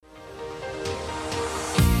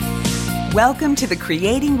Welcome to the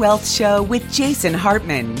Creating Wealth Show with Jason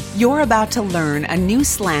Hartman. You're about to learn a new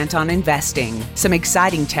slant on investing, some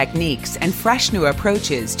exciting techniques, and fresh new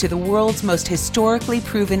approaches to the world's most historically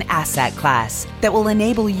proven asset class that will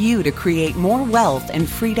enable you to create more wealth and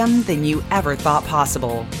freedom than you ever thought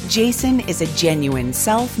possible. Jason is a genuine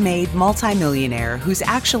self-made multimillionaire who's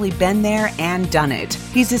actually been there and done it.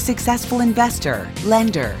 He's a successful investor,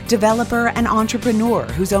 lender, developer, and entrepreneur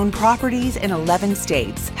who's owned properties in 11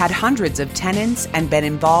 states, had hundreds of tenants, and been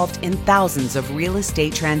involved in thousands of real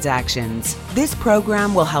estate transactions. This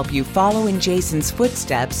program will help you follow in Jason's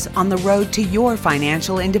footsteps on the road to your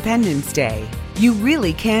financial independence day. You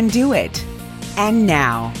really can do it. And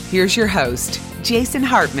now, here's your host, Jason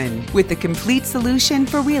Hartman, with the complete solution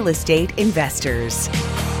for real estate investors.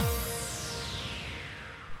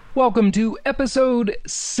 Welcome to episode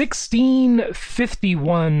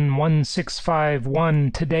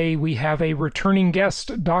 1651. Today we have a returning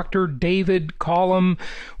guest, Dr. David Collum,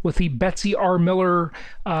 with the Betsy R. Miller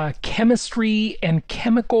Chemistry and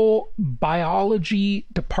Chemical Biology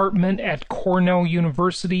Department at Cornell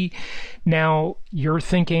University. Now, you're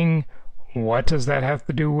thinking, what does that have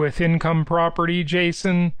to do with income property,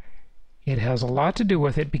 Jason? It has a lot to do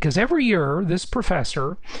with it because every year this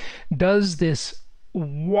professor does this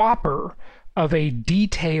whopper of a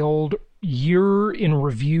detailed year in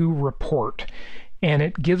review report, and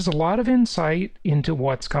it gives a lot of insight into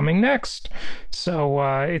what's coming next. So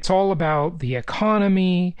it's all about the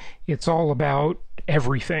economy, it's all about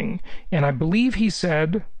everything. And I believe he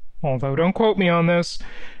said, although don't quote me on this,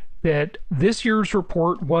 that this year's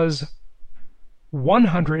report was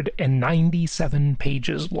 197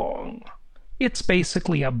 pages long. It's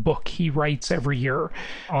basically a book he writes every year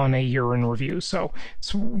on a year in review. So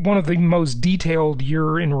it's one of the most detailed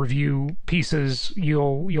year in review pieces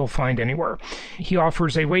you'll find anywhere. He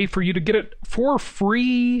offers a way for you to get it for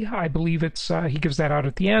free. I believe it's he gives that out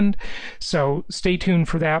at the end. So stay tuned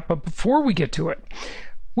for that. But before we get to it,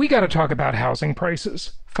 we got to talk about housing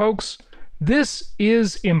prices. Folks, this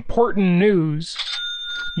is important news.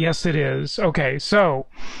 Yes, it is. Okay, so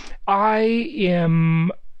I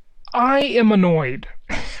am annoyed.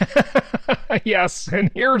 Yes, and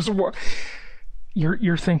here's what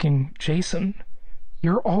you're thinking, Jason,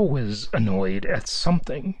 you're always annoyed at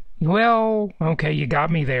something. Well, okay, you got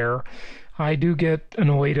me there. I do get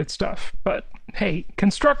annoyed at stuff, but hey,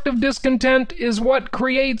 constructive discontent is what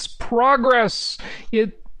creates progress.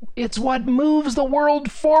 It's what moves the world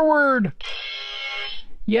forward.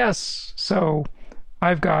 Yes, so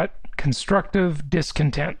I've got constructive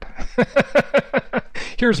discontent.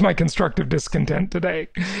 Here's my constructive discontent today.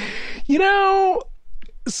 You know,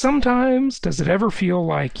 sometimes does it ever feel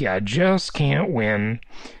like you just can't win?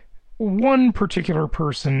 One particular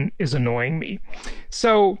person is annoying me.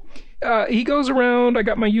 So he goes around, I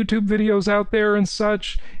got my YouTube videos out there and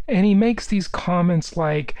such, and he makes these comments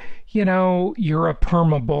like, you know, you're a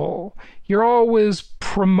permabull. You're always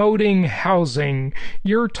promoting housing.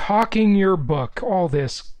 You're talking your book. All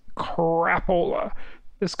this crapola.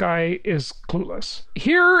 This guy is clueless.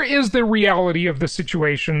 Here is the reality of the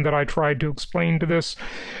situation that I tried to explain to this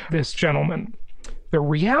gentleman. The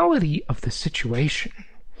reality of the situation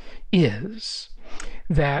is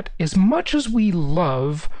that as much as we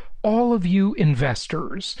love all of you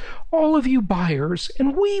investors, all of you buyers,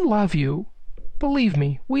 and we love you, believe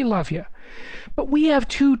me, we love you, but we have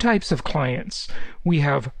two types of clients. We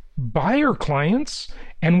have buyer clients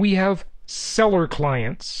and we have seller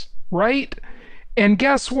clients, right? And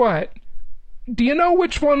guess what? Do you know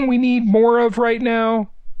which one we need more of right now?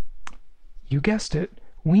 You guessed it.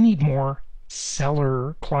 We need more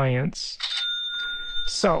seller clients.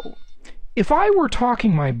 So, if I were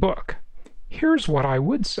talking my book, here's what I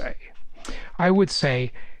would say. I would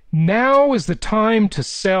say, now is the time to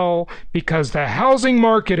sell because the housing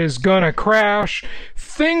market is gonna crash.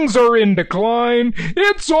 Things are in decline.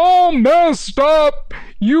 It's all messed up.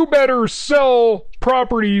 You better sell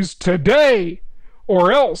properties today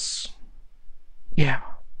or else. Yeah,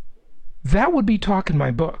 that would be talking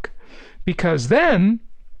my book. Because then,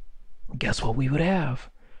 guess what we would have?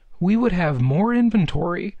 We would have more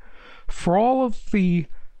inventory for all of the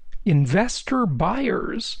investor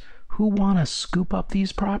buyers who want to scoop up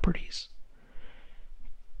these properties.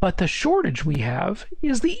 But the shortage we have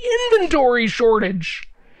is the inventory shortage.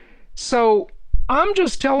 So I'm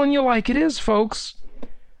just telling you like it is, folks.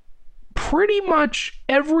 Pretty much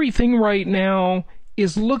everything right now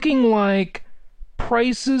is looking like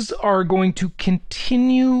prices are going to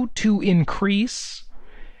continue to increase,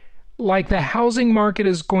 like the housing market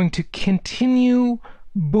is going to continue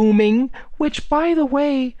booming, which, by the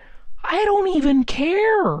way, I don't even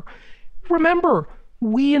care. Remember,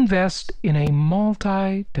 We invest in a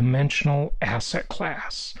multi-dimensional asset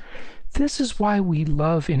class. This is why we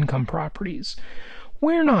love income properties.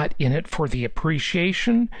 We're not in it for the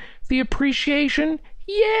appreciation. The appreciation,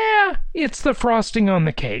 yeah, it's the frosting on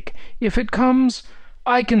the cake. If it comes,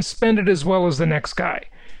 I can spend it as well as the next guy.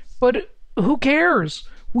 But who cares?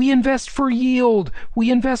 We invest for yield. We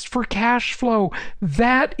invest for cash flow.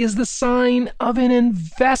 That is the sign of an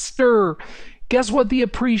investor. Guess what the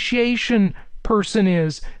appreciation person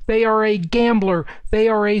is? They are a gambler. They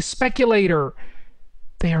are a speculator.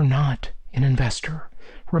 They are not an investor.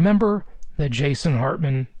 Remember the Jason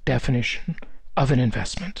Hartman definition of an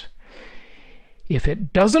investment. If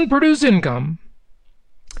it doesn't produce income,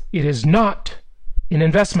 it is not an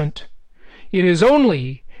investment. It is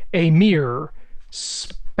only a mere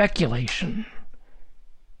speculation.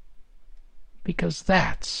 Because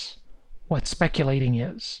that's what speculating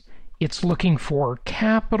is. It's looking for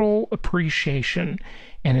capital appreciation,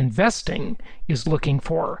 and investing is looking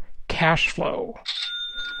for cash flow.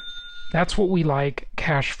 That's what we like,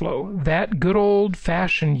 cash flow. That good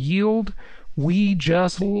old-fashioned yield, we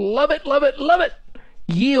just love it, love it, love it.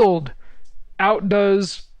 Yield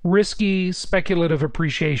outdoes risky speculative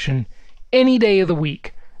appreciation any day of the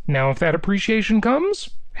week. Now, if that appreciation comes,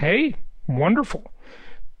 hey, wonderful.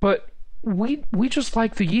 But we just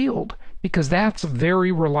like the yield because that's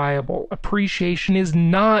very reliable. Appreciation is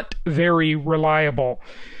not very reliable.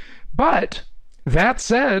 But that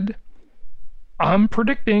said, I'm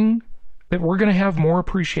predicting that we're going to have more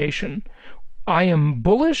appreciation. I am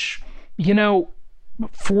bullish,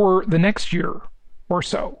 for the next year or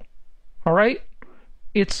so. All right?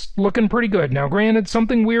 It's looking pretty good. Now, granted,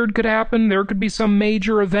 something weird could happen. There could be some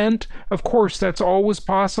major event. Of course, that's always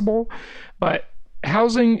possible. But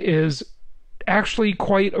housing is actually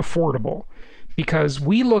quite affordable because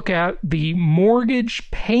we look at the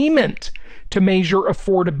mortgage payment to measure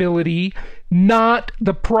affordability, not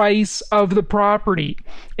the price of the property.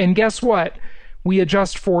 And guess what? We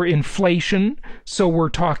adjust for inflation, so we're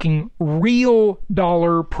talking real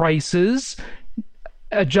dollar prices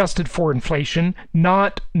adjusted for inflation,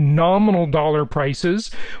 not nominal dollar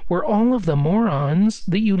prices, where all of the morons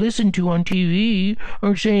that you listen to on TV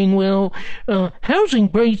are saying, well, housing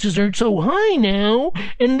prices are so high now,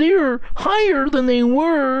 and they're higher than they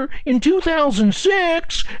were in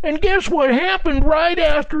 2006, and guess what happened right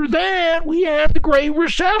after that? We had the Great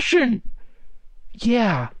Recession.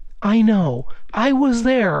 Yeah, I know. I was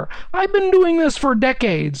there. I've been doing this for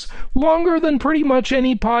decades, longer than pretty much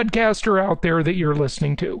any podcaster out there that you're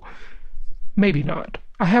listening to. Maybe not.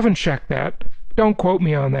 I haven't checked that. Don't quote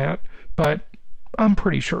me on that, but I'm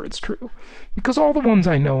pretty sure it's true. Because all the ones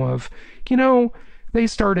I know of, they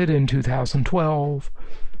started in 2012.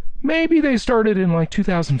 Maybe they started in like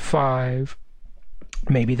 2005.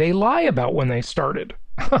 Maybe they lie about when they started.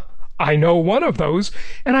 I know one of those,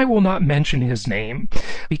 and I will not mention his name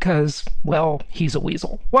because, well, he's a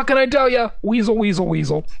weasel. What can I tell you? Weasel, weasel,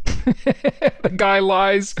 weasel. The guy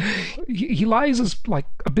lies. He lies as like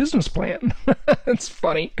a business plan. It's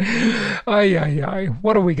funny. Ay.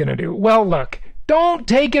 What are we going to do? Well, look, don't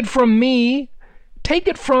take it from me. Take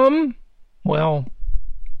it from, well,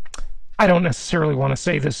 I don't necessarily want to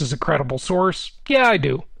say this is a credible source. Yeah, I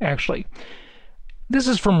do, actually. This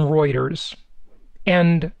is from Reuters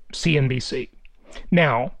and CNBC.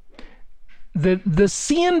 Now, the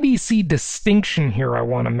CNBC distinction here I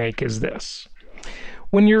want to make is this.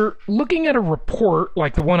 When you're looking at a report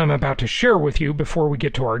like the one I'm about to share with you before we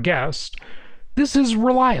get to our guest, this is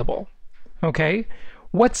reliable, okay?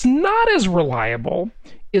 What's not as reliable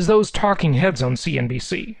is those talking heads on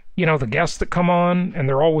CNBC. The guests that come on and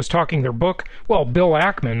they're always talking their book. Well, Bill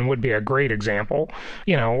Ackman would be a great example,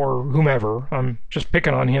 or whomever. I'm just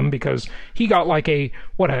picking on him because he got like a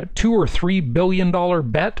 $2 or $3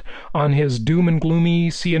 billion bet on his doom and gloomy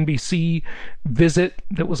CNBC visit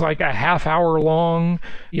that was like a half hour long,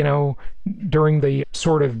 during the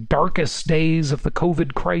sort of darkest days of the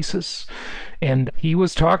COVID crisis. And he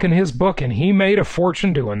was talking his book and he made a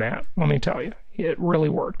fortune doing that, let me tell you. It really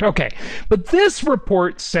worked. Okay, but this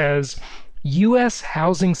report says U.S.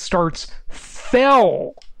 housing starts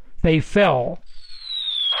fell. They fell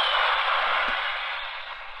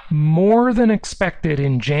more than expected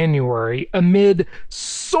in January amid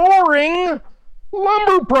soaring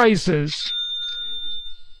lumber prices.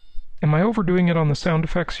 Am I overdoing it on the sound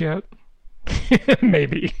effects yet?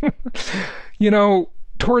 Maybe.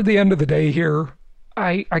 Toward the end of the day here,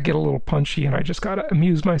 I get a little punchy and I just gotta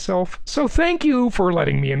amuse myself. So thank you for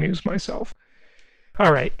letting me amuse myself.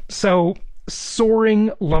 All right, so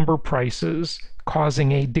soaring lumber prices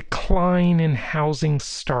causing a decline in housing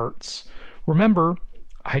starts. Remember,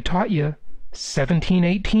 I taught you 17,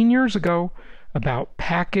 18 years ago about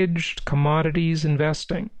packaged commodities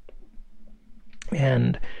investing.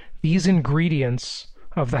 And these ingredients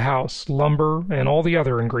of the house, lumber and all the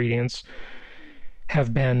other ingredients,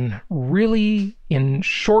 have been really in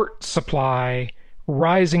short supply,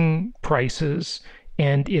 rising prices,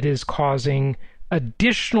 and it is causing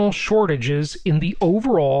additional shortages in the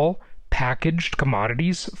overall packaged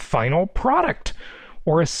commodities final product,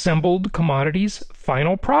 or assembled commodities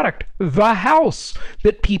final product, the house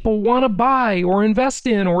that people want to buy or invest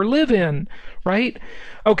in or live in, right?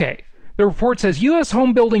 Okay. The report says U.S.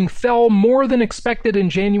 home building fell more than expected in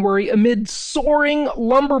January amid soaring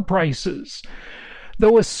lumber prices.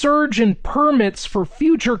 Though a surge in permits for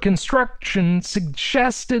future construction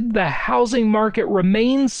suggested the housing market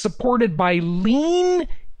remains supported by lean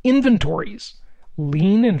inventories,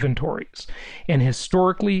 and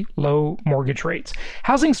historically low mortgage rates.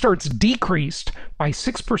 Housing starts decreased by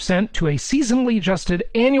 6% to a seasonally adjusted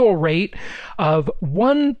annual rate of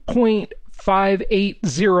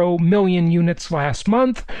 1.580 million units last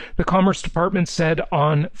month, the Commerce Department said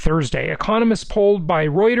on Thursday. Economists polled by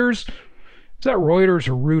Reuters, is that Reuters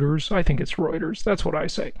or Reuters? I think it's Reuters. That's what I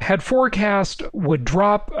say. Had forecast would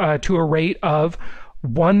drop to a rate of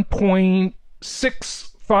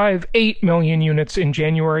 1.658 million units in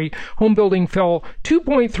January. Home building fell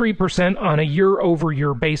 2.3% on a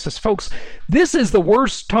year-over-year basis. Folks, this is the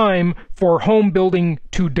worst time for home building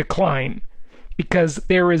to decline because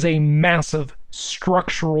there is a massive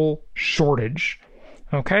structural shortage.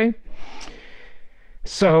 Okay?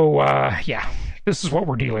 So, yeah. This is what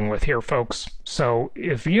we're dealing with here, folks. So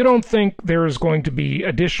if you don't think there is going to be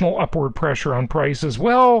additional upward pressure on prices,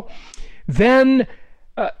 well, then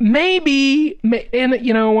maybe, and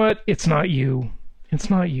you know what? It's not you. It's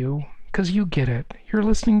not you, because you get it. You're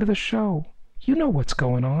listening to the show. You know what's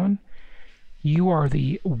going on. You are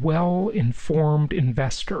the well-informed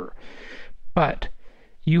investor. But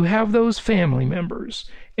you have those family members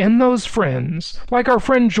and those friends, like our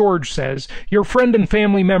friend George says, your friend and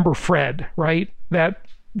family member Fred, right?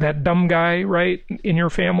 That dumb guy, right, in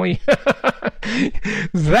your family.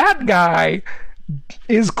 That guy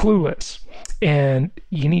is clueless. And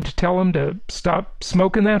you need to tell him to stop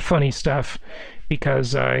smoking that funny stuff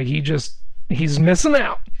because he's missing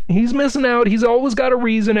out. He's missing out. He's always got a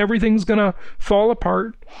reason. Everything's going to fall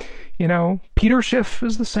apart. You know, Peter Schiff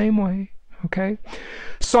is the same way. Okay.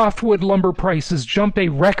 Softwood lumber prices jumped a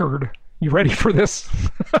record. You ready for this?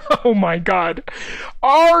 Oh my God.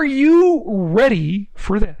 Are you ready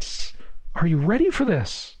for this? Are you ready for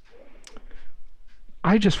this?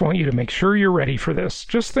 I just want you to make sure you're ready for this.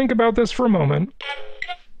 Just think about this for a moment.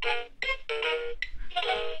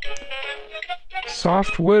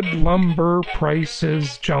 Softwood lumber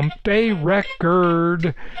prices jumped a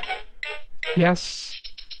record. Yes.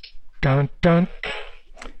 Dun dun.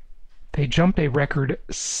 They jumped a record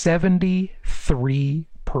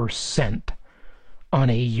 73% on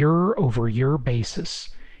a year-over-year basis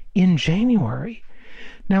in January.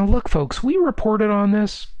 Now, look, folks, we reported on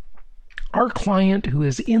this. Our client who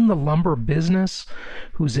is in the lumber business,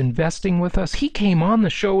 who's investing with us, he came on the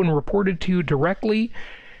show and reported to you directly.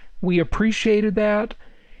 We appreciated that.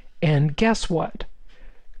 And guess what?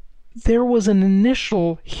 There was an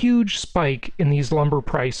initial huge spike in these lumber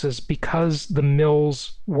prices because the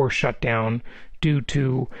mills were shut down due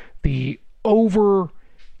to the overreaction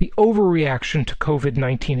to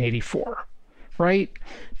COVID-1984, right?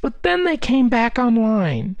 But then they came back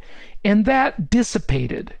online and that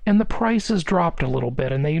dissipated and the prices dropped a little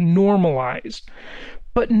bit and they normalized.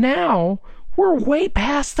 But now we're way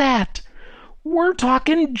past that. We're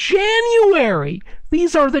talking January.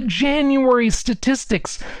 These are the January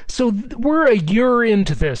statistics. So we're a year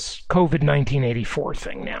into this COVID-1984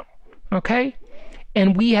 thing now. Okay?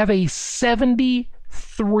 And we have a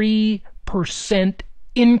 73%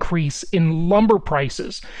 increase in lumber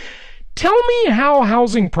prices. Tell me how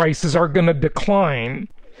housing prices are going to decline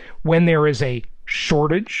when there is a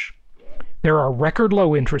shortage, there are record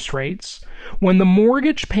low interest rates, when the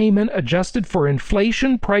mortgage payment adjusted for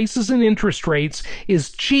inflation, prices, and interest rates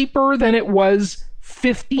is cheaper than it was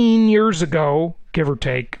 15 years ago, give or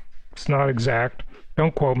take. It's not exact.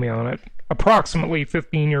 Don't quote me on it. Approximately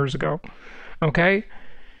 15 years ago. Okay?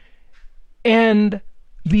 And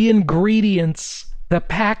the ingredients, the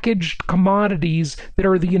packaged commodities that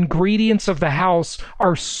are the ingredients of the house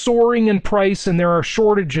are soaring in price and there are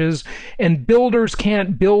shortages and builders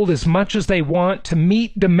can't build as much as they want to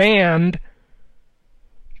meet demand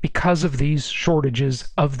because of these shortages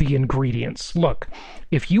of the ingredients. Look,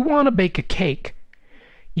 if you want to bake a cake,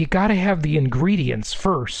 you got to have the ingredients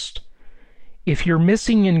first. If you're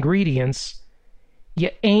missing ingredients, you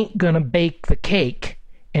ain't gonna bake the cake.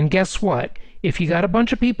 And guess what? If you got a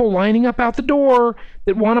bunch of people lining up out the door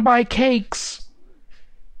that want to buy cakes,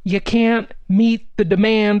 you can't meet the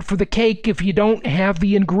demand for the cake if you don't have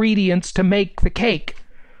the ingredients to make the cake.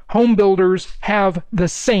 Home builders have the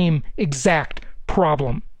same exact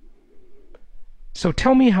problem. So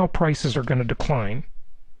tell me how prices are going to decline.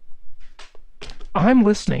 I'm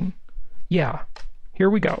listening. Yeah, here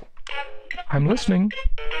we go. I'm listening.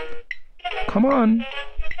 Come on.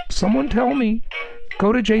 Someone tell me.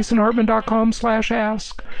 Go to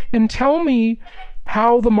jasonhartman.com/ask and tell me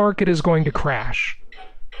how the market is going to crash.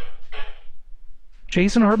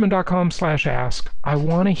 jasonhartman.com/ask. I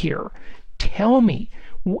want to hear. Tell me.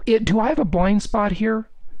 Do I have a blind spot here?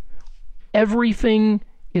 Everything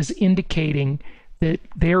is indicating that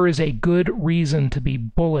there is a good reason to be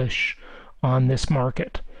bullish on this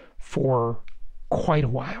market for quite a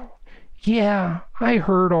while. Yeah, I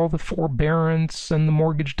heard all the forbearance and the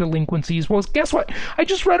mortgage delinquencies. Well, guess what? I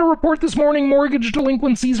just read a report this morning. Mortgage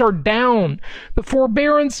delinquencies are down. The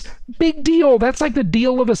forbearance, big deal. That's like the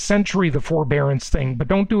deal of a century, the forbearance thing. But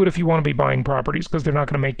don't do it if you want to be buying properties, because they're not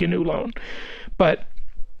going to make you a new loan. But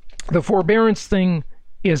the forbearance thing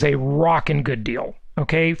is a rockin' good deal.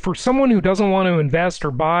 Okay, for someone who doesn't want to invest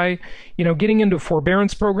or buy, getting into a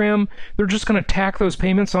forbearance program, they're just going to tack those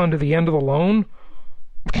payments onto the end of the loan.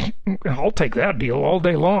 I'll take that deal all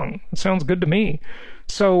day long. It sounds good to me.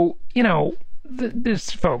 So,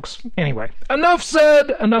 this, folks, anyway, enough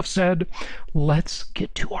said. Let's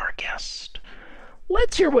get to our guest.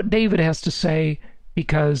 Let's hear what David has to say,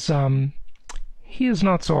 because he is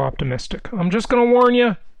not so optimistic. I'm just going to warn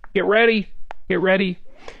you. Get ready.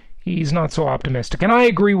 He's not so optimistic. And I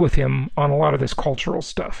agree with him on a lot of this cultural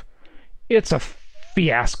stuff. It's a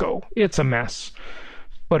fiasco. It's a mess.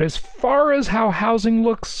 But as far as how housing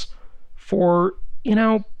looks for,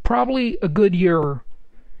 probably a good year,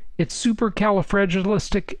 it's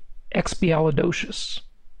supercalifragilisticexpialidocious.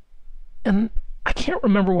 And I can't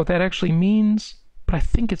remember what that actually means, but I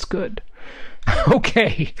think it's good.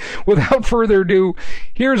 Okay, without further ado,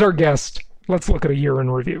 here's our guest. Let's look at a year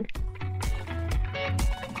in review.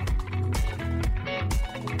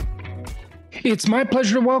 It's my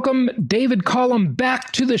pleasure to welcome David Collum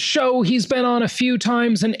back to the show. He's been on a few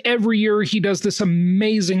times, and every year he does this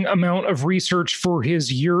amazing amount of research for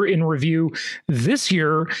his year in review. This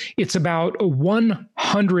year, it's about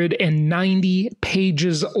 190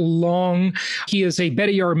 pages long. He is a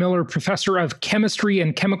Betty R. Miller Professor of Chemistry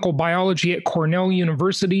and Chemical Biology at Cornell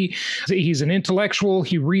University. He's an intellectual.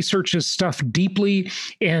 He researches stuff deeply.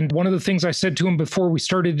 And one of the things I said to him before we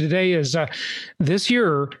started today is this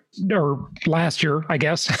year, or last year, I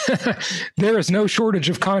guess, there is no shortage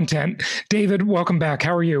of content. David, welcome back.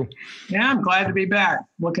 How are you? Yeah, I'm glad to be back.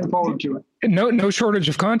 Looking forward to it. No shortage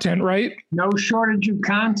of content, right? No shortage of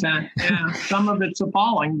content. Yeah, some of it's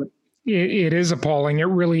appalling, but it is appalling. It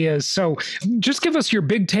really is. So just give us your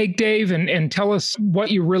big take, Dave, and tell us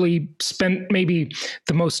what you really spent maybe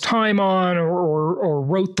the most time on or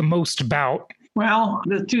wrote the most about. Well,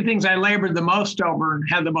 the two things I labored the most over and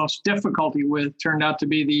had the most difficulty with turned out to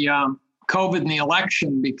be the COVID and the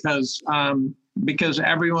election, because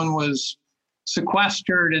everyone was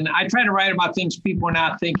sequestered. And I try to write about things people were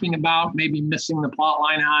not thinking about, maybe missing the plot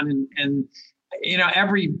line on. And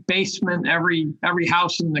every basement, every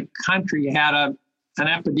house in the country had an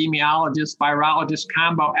epidemiologist, virologist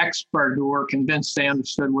combo expert who were convinced they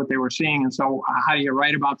understood what they were seeing. And so how do you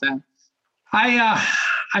write about that? I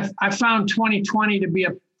found 2020 to be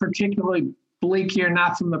a particularly bleak year,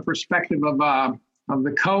 not from the perspective of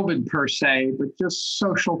the COVID per se, but just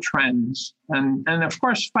social trends and of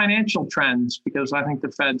course financial trends, because I think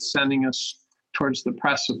the Fed's sending us towards the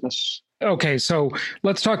precipice. Okay, so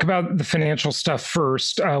let's talk about the financial stuff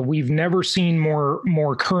first. We've never seen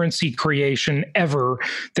more currency creation ever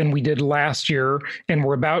than we did last year, and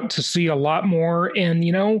we're about to see a lot more. And,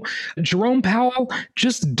 Jerome Powell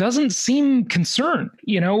just doesn't seem concerned.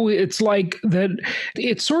 It's like that.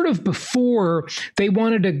 It's sort of before they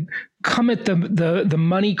wanted to come at the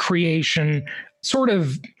money creation sort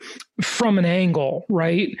of from an angle,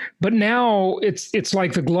 right? But now it's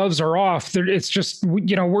like the gloves are off. It's just, we're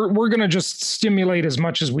going to just stimulate as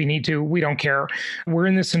much as we need to. We don't care. We're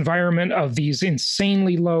in this environment of these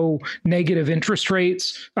insanely low negative interest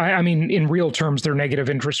rates. I mean, in real terms, they're negative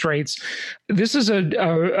interest rates. This is a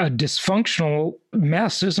dysfunctional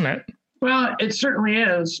mess, isn't it? Well, it certainly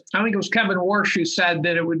is. I think it was Kevin Warsh who said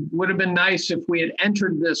that it would have been nice if we had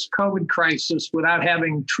entered this COVID crisis without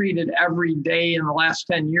having treated every day in the last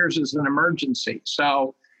 10 years as an emergency.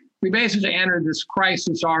 So we basically entered this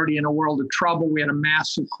crisis already in a world of trouble. We had a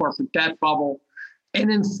massive corporate debt bubble.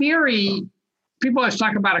 And in theory, people always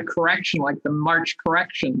talk about a correction, like the March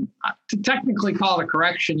correction. To technically call it a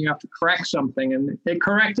correction, you have to correct something, and it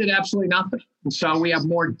corrected absolutely nothing. And so we have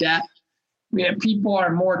more debt. We have people are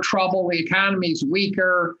in more trouble. The economy is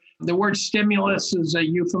weaker. The word stimulus is a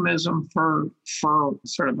euphemism for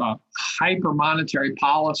sort of a hyper monetary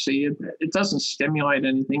policy. It doesn't stimulate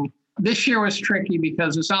anything. This year was tricky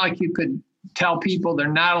because it's not like you could tell people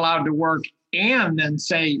they're not allowed to work and then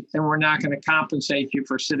say, and we're not going to compensate you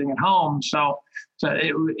for sitting at home. So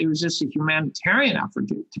it was just a humanitarian effort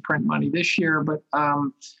to print money this year.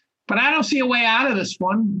 But I don't see a way out of this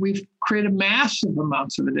one. We've created massive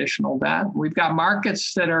amounts of additional debt. We've got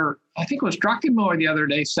markets that are, I think it was Druckenmiller the other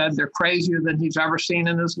day said they're crazier than he's ever seen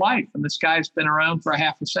in his life. And this guy's been around for a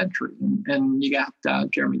half a century. And you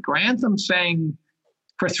got Jeremy Grantham saying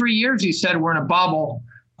for 3 years, he said we're in a bubble,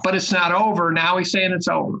 but it's not over. Now he's saying it's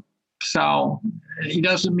over. So he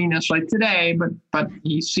doesn't mean it's like today, but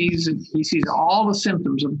he sees it. He sees all the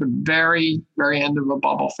symptoms of the very, very end of a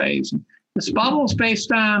bubble phase. And this bubble is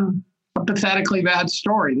based on a pathetically bad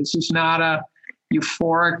story. This is not a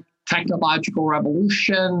euphoric technological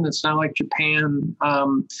revolution. It's not like Japan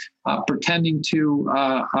pretending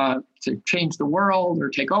to change the world or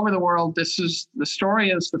take over the world. The story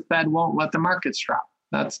is the Fed won't let the markets drop.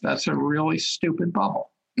 That's a really stupid bubble.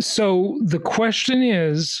 So the question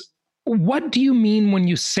is, what do you mean when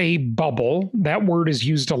you say bubble? That word is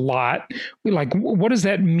used a lot. Like, what does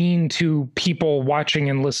that mean to people watching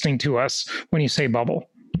and listening to us when you say bubble?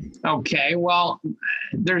 Okay, well,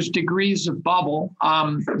 there's degrees of bubble.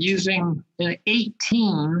 Using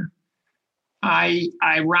 18,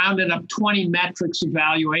 I rounded up 20 metrics of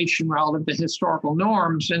valuation relative to historical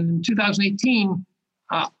norms. And in 2018,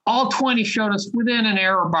 all 20 showed us within an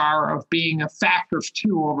error bar of being a factor of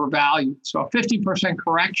 2 overvalued. So a 50%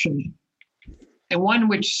 correction. And one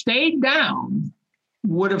which stayed down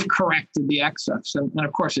would have corrected the excess. And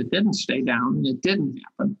of course, it didn't stay down and it didn't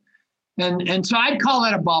happen. And so I'd call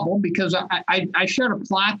that a bubble because I showed a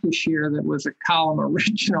plot this year that was a Collum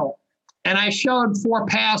original. And I showed 4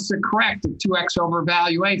 paths that correct at 2x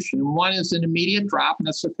overvaluation. One is an immediate drop, and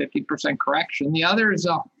that's a 50% correction. The other is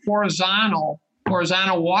a horizontal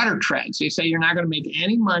water tread. So you say you're not going to make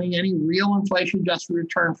any money, any real inflation-adjusted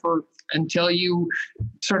return until you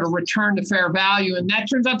sort of return to fair value. And that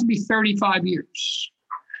turns out to be 35 years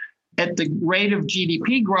at the rate of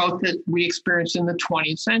GDP growth that we experienced in the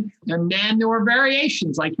 20th century. And then there were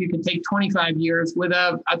variations, like you can take 25 years with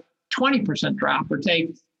a 20% drop, or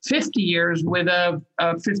take 50 years with a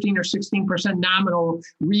 15 or 16% nominal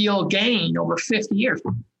real gain over 50 years.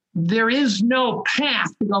 There is no path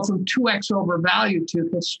to go from 2x overvalued to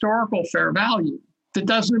historical fair value that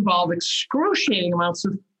doesn't involve excruciating amounts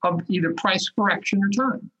of either price correction or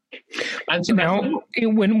time. And so now,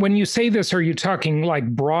 when you say this, are you talking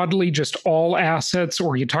like broadly just all assets,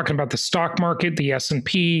 or are you talking about the stock market, the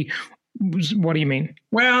S&P? What do you mean?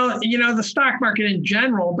 Well, the stock market in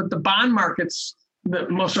general, but the bond market's the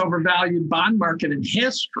most overvalued bond market in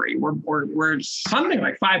history. We're something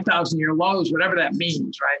like 5,000-year lows, whatever that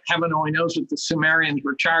means, right? Heaven only knows what the Sumerians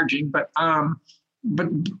were charging, but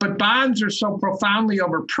bonds are so profoundly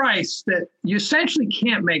overpriced that you essentially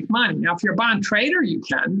can't make money. Now, if you're a bond trader, you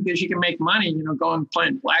can, because you can make money, going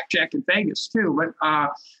playing blackjack in Vegas too.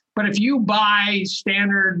 But if you buy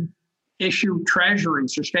standard issue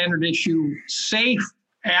treasuries or standard issue safe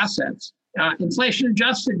assets, inflation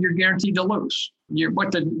adjusted, you're guaranteed to lose.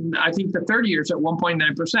 I think the 30 years at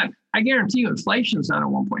 1.9%. I guarantee you inflation is not at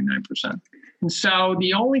 1.9%. And so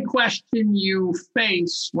the only question you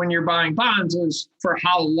face when you're buying bonds is, for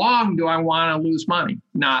how long do I want to lose money?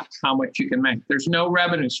 Not how much you can make. There's no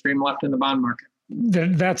revenue stream left in the bond market.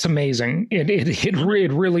 That's amazing.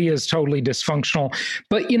 It really is totally dysfunctional.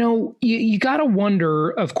 But, you got to wonder,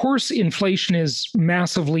 of course, inflation is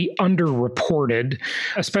massively underreported,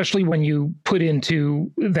 especially when you put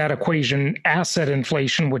into that equation asset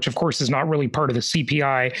inflation, which, of course, is not really part of the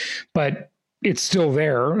CPI, but it's still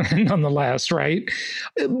there nonetheless, right?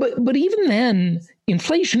 But even then,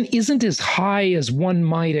 inflation isn't as high as one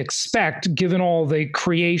might expect, given all the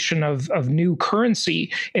creation of new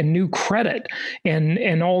currency and new credit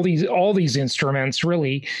and all these instruments,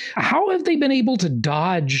 really. How have they been able to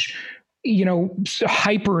dodge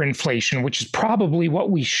hyperinflation, which is probably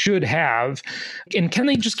what we should have? And can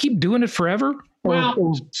they just keep doing it forever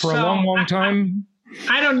or for a long time?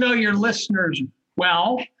 I don't know your listeners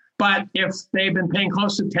well. But if they've been paying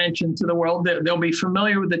close attention to the world, they'll be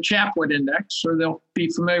familiar with the Chapwood Index, or they'll be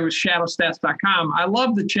familiar with shadowstats.com. I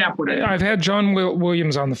love the Chapwood Index. I've had John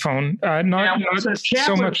Williams on the phone, not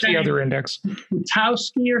so much the other index.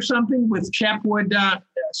 Witowski or something with Chapwood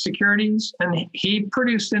securities, and he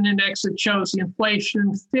produced an index that shows the inflation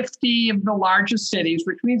in 50 of the largest cities,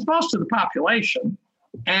 which means most of the population.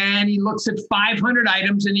 And he looks at 500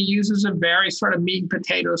 items, and he uses a very sort of meat and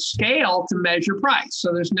potato scale to measure price.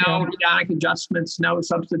 So there's no hedonic adjustments, no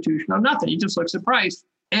substitution, no nothing. He just looks at price.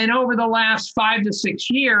 And over the last 5 to 6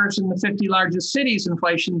 years in the 50 largest cities,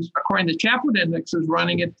 inflation, according to Chapwood Index, is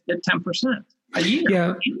running at 10%. A year.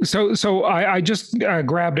 Yeah. So I just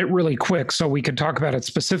grabbed it really quick so we could talk about it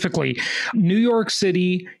specifically. New York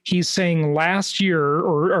City, he's saying last year,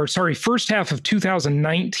 or sorry, first half of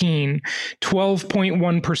 2019,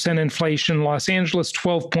 12.1% inflation. Los Angeles,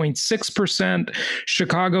 12.6%.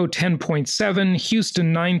 Chicago, 10.7%.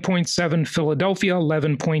 Houston, 9.7%. Philadelphia,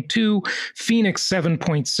 11.2%. Phoenix,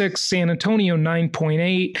 7.6%. San Antonio,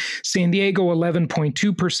 9.8%. San Diego,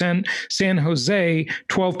 11.2%. San Jose,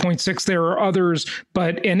 12.6%. There are other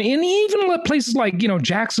but and even places like,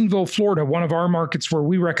 Jacksonville, Florida, one of our markets where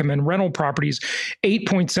we recommend rental properties,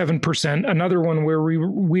 8.7%. Another one where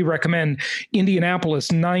we recommend Indianapolis,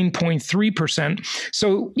 9.3%.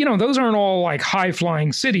 So, those aren't all like high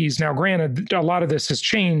flying cities. Now, granted, a lot of this has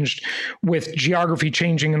changed with geography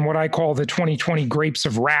changing and what I call the 2020 grapes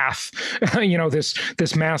of wrath,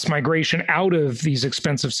 this mass migration out of these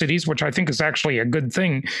expensive cities, which I think is actually a good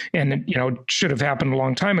thing. And, should have happened a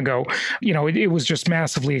long time ago. It was just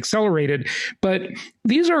massively accelerated. But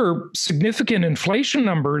these are significant inflation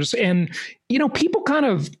numbers. And, people kind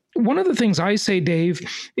of, one of the things I say, Dave,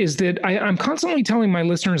 is that I'm constantly telling my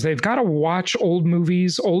listeners they've got to watch old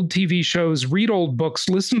movies, old TV shows, read old books,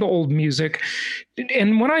 listen to old music.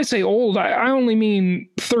 And when I say old, I only mean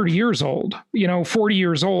 30 years old, 40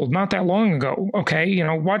 years old, not that long ago. Okay.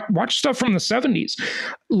 Watch stuff from the 70s.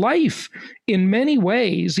 Life, in many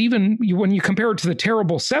ways, even when you compare it to the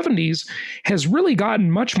terrible 70s, has really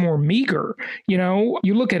gotten much more meager. You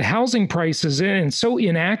look at housing prices and it's so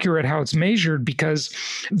inaccurate how it's measured because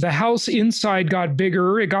the house inside got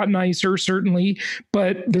bigger, it got nicer, certainly,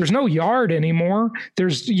 but there's no yard anymore.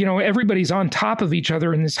 There's, everybody's on top of each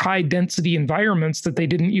other in this high density environments that they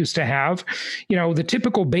didn't used to have. The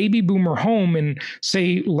typical baby boomer home in,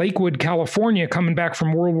 say, Lakewood, California, coming back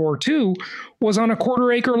from World War II was on a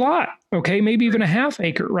quarter-acre lot, okay, maybe even a half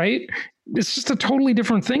acre, right? It's just a totally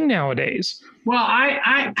different thing nowadays. Well,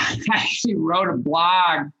 I actually wrote a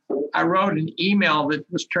blog. I wrote an email that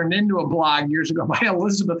was turned into a blog years ago by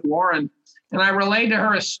Elizabeth Warren. And I relayed to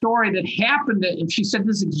her a story that happened. And she said,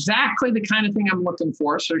 this is exactly the kind of thing I'm looking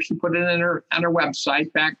for. So she put it on her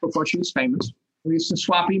website back before she was famous. We used to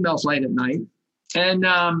swap emails late at night. And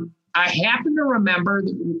I happen to remember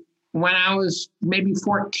that when I was maybe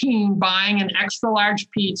 14, buying an extra large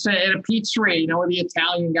pizza at a pizzeria, where the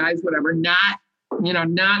Italian guys, whatever, not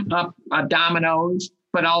a Domino's,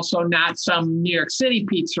 but also not some New York City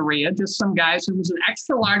pizzeria, just some guys. It was an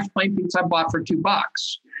extra large plain pizza I bought for $2.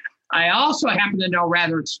 I also happen to know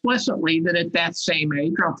rather explicitly that at that same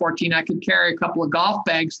age, around 14, I could carry a couple of golf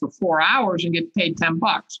bags for 4 hours and get paid $10.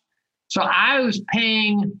 So I was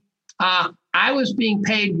being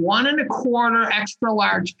paid 1.25 extra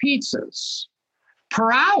large pizzas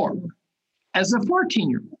per hour as a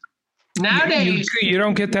 14-year-old. Nowadays, you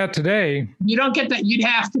don't get that today. You don't get that. You'd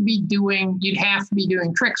have to be doing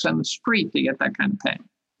tricks on the street to get that kind of pay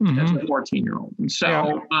as a 14-year-old. And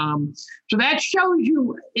so, so that shows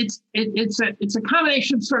you it's a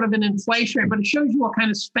combination sort of an inflation, but it shows you what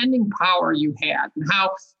kind of spending power you had and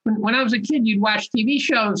how when I was a kid, you'd watch TV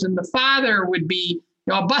shows and the father would be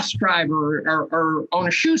a bus driver or own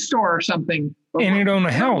a shoe store or something. And he'd own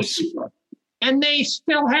a house. And they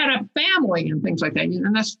still had a family and things like that.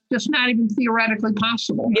 And that's just not even theoretically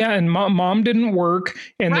possible. Yeah, and mom didn't work,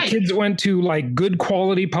 and right. The kids went to like good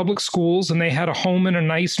quality public schools, and they had a home in a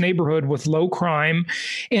nice neighborhood with low crime.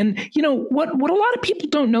 And what a lot of people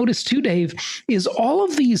don't notice too, Dave, is all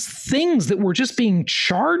of these things that we're just being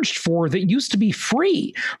charged for that used to be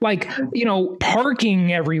free, like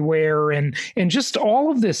parking everywhere and just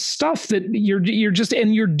all of this stuff that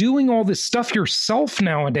you're doing all this stuff yourself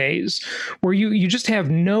nowadays. Where you just have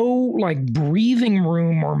no like breathing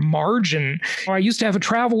room or margin. I used to have a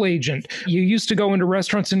travel agent. You used to go into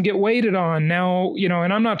restaurants and get waited on. Now,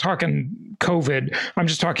 and I'm not talking COVID. I'm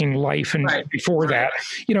just talking life and before that.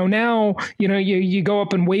 Now, you go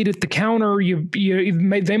up and wait at the counter.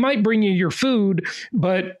 They might bring you your food,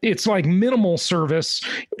 but it's like minimal service.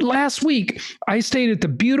 Last week, I stayed at the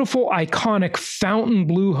beautiful, iconic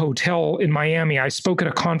Fontainebleau Hotel in Miami. I spoke at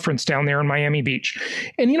a conference down there in Miami Beach.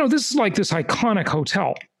 And, this is like this iconic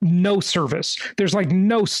hotel. no service. There's like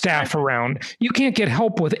no staff around. You can't get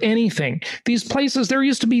help with anything. These places,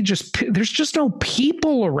 there's just no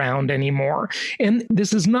people around anymore. And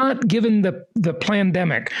this is not given the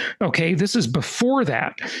pandemic. Okay. This is before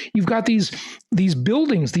that. You've got these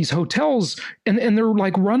buildings, these hotels, and they're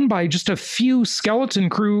like run by just a few skeleton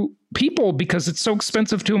crew people because it's so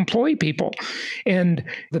expensive to employ people. And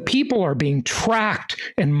the people are being tracked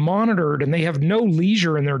and monitored, and they have no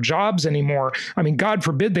leisure in their jobs anymore. I mean, God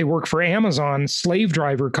forbid they work for Amazon, slave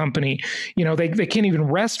driver company. They can't even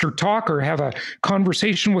rest or talk or have a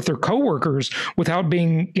conversation with their coworkers without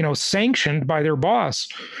being, sanctioned by their boss.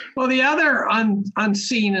 Well, the other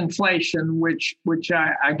unseen inflation, which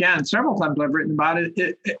I, again, several times I've written about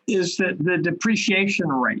it, is the depreciation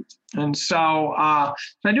rate. And so I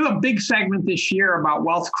do a big segment this year about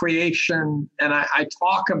wealth creation, and I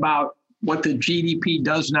talk about what the GDP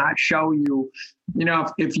does not show you.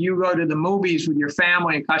 If you go to the movies with your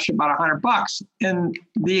family, it costs you about $100, and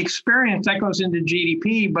the experience that goes into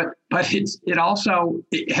GDP, but it also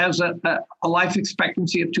has a life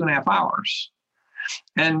expectancy of 2.5 hours.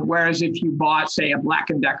 And whereas if you bought, say, a Black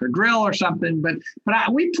 & Decker drill or something,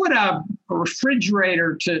 we put a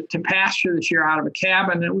refrigerator to pasture this year out of a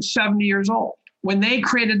cabin, and it was 70 years old. When they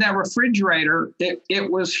created that refrigerator,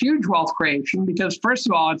 it was huge wealth creation because, first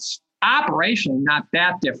of all, it's operationally not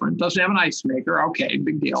that different. Doesn't have an ice maker. Okay,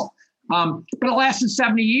 big deal. But it lasted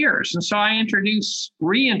 70 years. And so I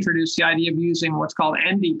reintroduced the idea of using what's called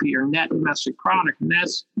NDP, or net domestic product. And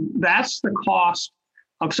that's the cost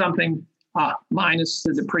of something minus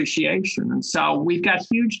the depreciation. And so we've got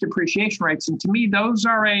huge depreciation rates. And to me, those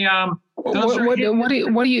are what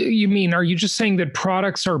do you mean? Are you just saying that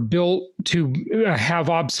products are built to have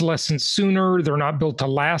obsolescence sooner? They're not built to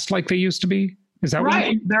last like they used to be? Is that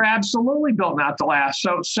right? They're absolutely built not to last.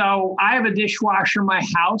 So I have a dishwasher in my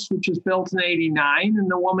house, which was built in '89. And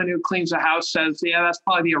the woman who cleans the house says, yeah, that's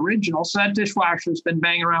probably the original. So that dishwasher has been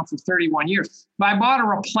banging around for 31 years. If I bought a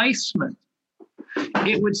replacement,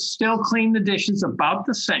 it would still clean the dishes about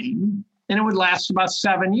the same, and it would last about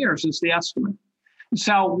 7 years is the estimate.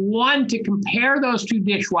 So to compare those two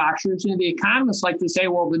dishwashers, the economists like to say,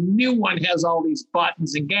 well, the new one has all these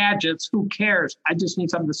buttons and gadgets. Who cares? I just need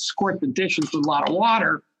something to squirt the dishes with a lot of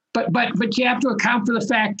water. But you have to account for the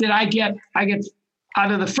fact that I get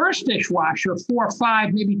out of the first dishwasher 4,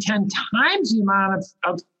 5, maybe 10 times the amount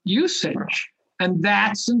of usage. And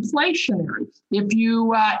that's inflationary. If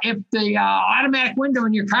the automatic window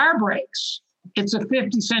in your car breaks, it's a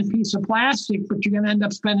 50-cent piece of plastic, but you're going to end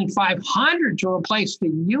up spending $500 to replace the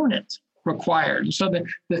unit required. So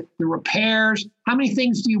the repairs, how many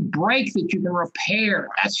things do you break that you can repair?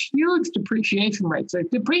 That's huge depreciation rates.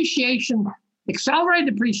 So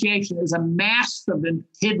accelerated depreciation is a massive and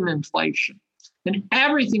hidden inflation in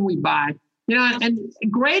everything we buy. And a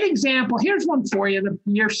great example, here's one for you,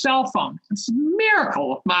 your cell phone. It's a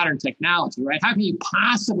miracle of modern technology, right? How can you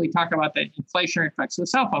possibly talk about the inflationary effects of the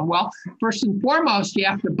cell phone? Well, first and foremost, you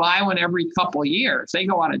have to buy one every couple of years. They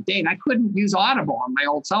go out of date. I couldn't use Audible on my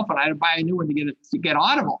old cell phone. I had to buy a new one to get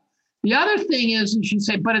Audible. The other thing is you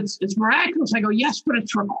say, but it's miraculous. I go, yes, but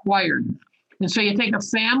it's required. And so you take a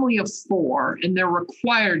family of 4 and they're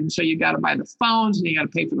required. And so you got to buy the phones and you got to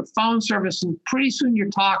pay for the phone service. And pretty soon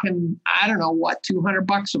you're talking, I don't know what,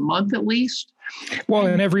 $200 a month at least. Well,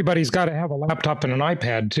 and everybody's got to have a laptop and an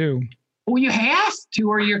iPad too. Well, you have to,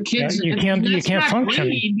 or your kids, you can't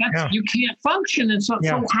function. You can't function. And so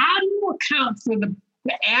how do you account for the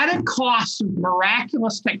added costs of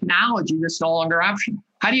miraculous technology that's no longer optional?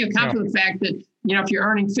 How do you account for the fact that, if you're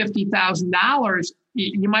earning $50,000,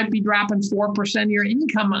 you might be dropping 4% of your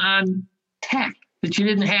income on tech that you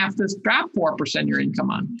didn't have to drop 4% of your income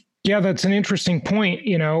on? Yeah, that's an interesting point.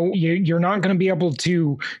 You're not going to be able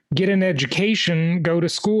to get an education, go to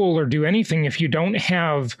school, or do anything if you don't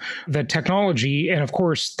have the technology. And of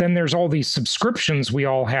course, then there's all these subscriptions we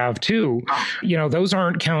all have too. Those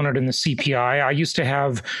aren't counted in the CPI. I used to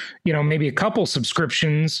have, maybe a couple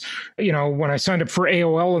subscriptions. When I signed up for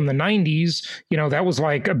AOL in the 90s, that was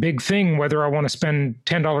like a big thing, whether I want to spend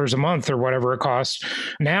 $10 a month or whatever it costs.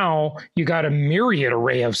 Now you got a myriad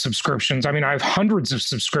array of subscriptions. I mean, I have hundreds of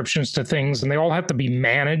subscriptions to things, and they all have to be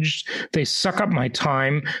managed. They suck up my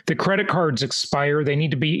time. The credit cards expire. They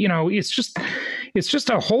need to be, it's just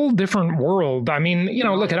a whole different world. I mean,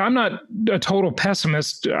 look, I'm not a total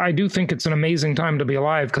pessimist. I do think it's an amazing time to be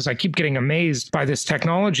alive because I keep getting amazed by this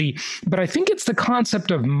technology. But I think it's the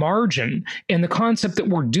concept of margin and the concept that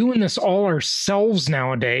we're doing this all ourselves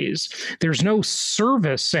nowadays. There's no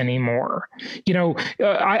service anymore.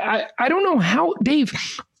 I don't know how, Dave,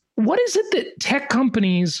 what is it that tech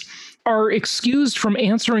companies are excused from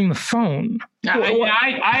answering the phone.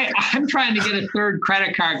 I'm trying to get a third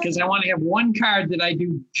credit card because I want to have one card that I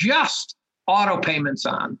do just auto payments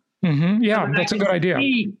on. Mm-hmm. Yeah, that's a good idea.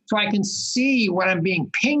 So I can see what I'm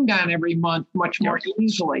being pinged on every month much more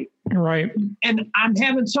easily. Right. And I'm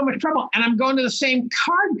having so much trouble. And I'm going to the same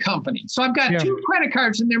card company. So I've got 2 credit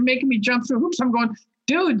cards and they're making me jump through hoops. I'm going,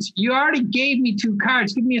 dudes, you already gave me 2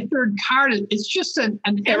 cards. Give me a third card. It's just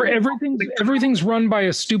everything's run by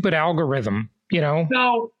a stupid algorithm,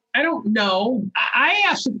 So I don't know. I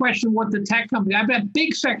asked the question, what the tech company, I've got a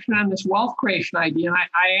big section on this wealth creation idea. And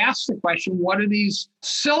I asked the question, what do these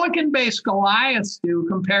silicon-based Goliaths do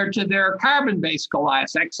compared to their carbon-based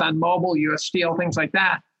Goliaths, ExxonMobil, US Steel, things like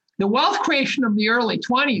that? The wealth creation of the early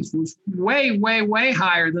 20s was way, way, way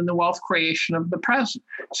higher than the wealth creation of the present.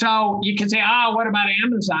 So you can say, what about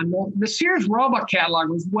Amazon? Well, the Sears Roebuck catalog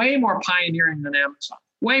was way more pioneering than Amazon,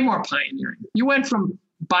 way more pioneering. You went from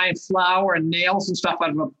buying flour and nails and stuff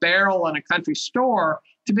out of a barrel in a country store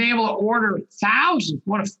to be able to order thousands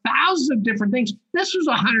of different things. This was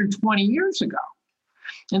 120 years ago.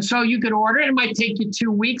 And so you could order it. It might take you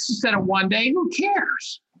 2 weeks instead of 1 day. Who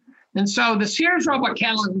cares? And so the Sears Roebuck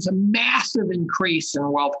catalog was a massive increase in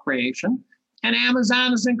wealth creation, and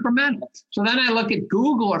Amazon is incremental. So then I look at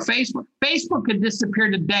Google or Facebook. Facebook could disappear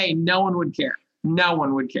today. No one would care. No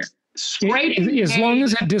one would care. As long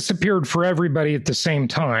as it disappeared for everybody at the same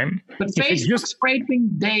time. But Facebook scraping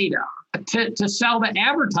data to sell to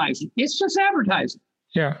advertising, it's just advertising.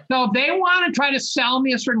 Yeah. So if they want to try to sell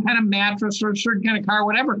me a certain kind of mattress or a certain kind of car,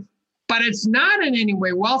 whatever, but it's not in any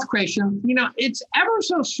way wealth creation, it's ever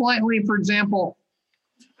so slightly, for example,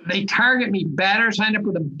 they target me better, signed up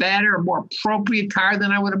with a better, more appropriate car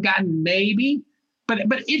than I would have gotten maybe. But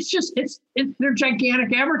they're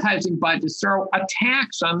gigantic advertising budgets. They're a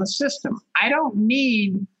tax on the system. I don't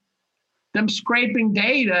need them scraping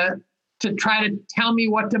data to try to tell me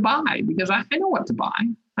what to buy because I know what to buy.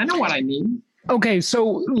 I know what I need. Okay,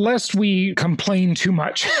 so lest we complain too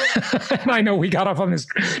much, and I know we got off on this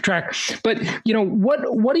track, but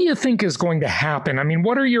what do you think is going to happen? I mean,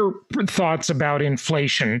 what are your thoughts about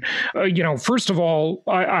inflation? First of all,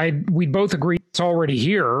 we both agree it's already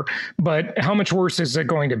here, but how much worse is it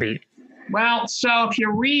going to be? Well, so if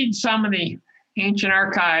you read some of the ancient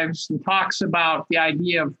archives, it talks about the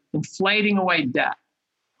idea of inflating away debt,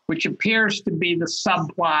 which appears to be the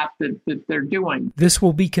subplot that they're doing. This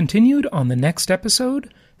will be continued on the next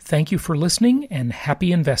episode. Thank you for listening and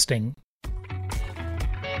happy investing.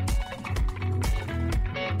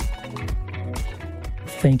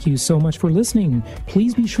 Thank you so much for listening.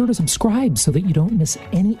 Please be sure to subscribe so that you don't miss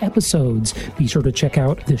any episodes. Be sure to check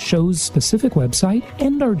out the show's specific website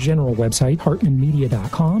and our general website,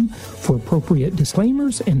 hartmanmedia.com, for appropriate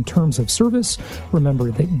disclaimers and terms of service.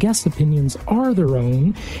 Remember that guest opinions are their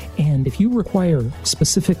own, and if you require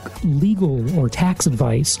specific legal or tax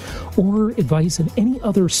advice or advice in any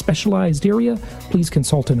other specialized area, please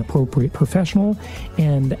consult an appropriate professional.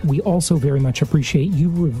 And we also very much appreciate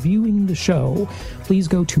you reviewing the show. Please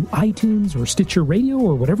go to iTunes or Stitcher Radio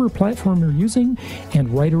or whatever platform you're using and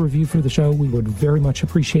write a review for the show. We would very much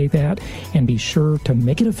appreciate that. And be sure to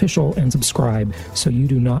make it official and subscribe so you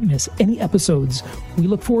do not miss any episodes. We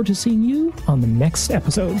look forward to seeing you on the next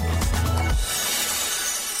episode.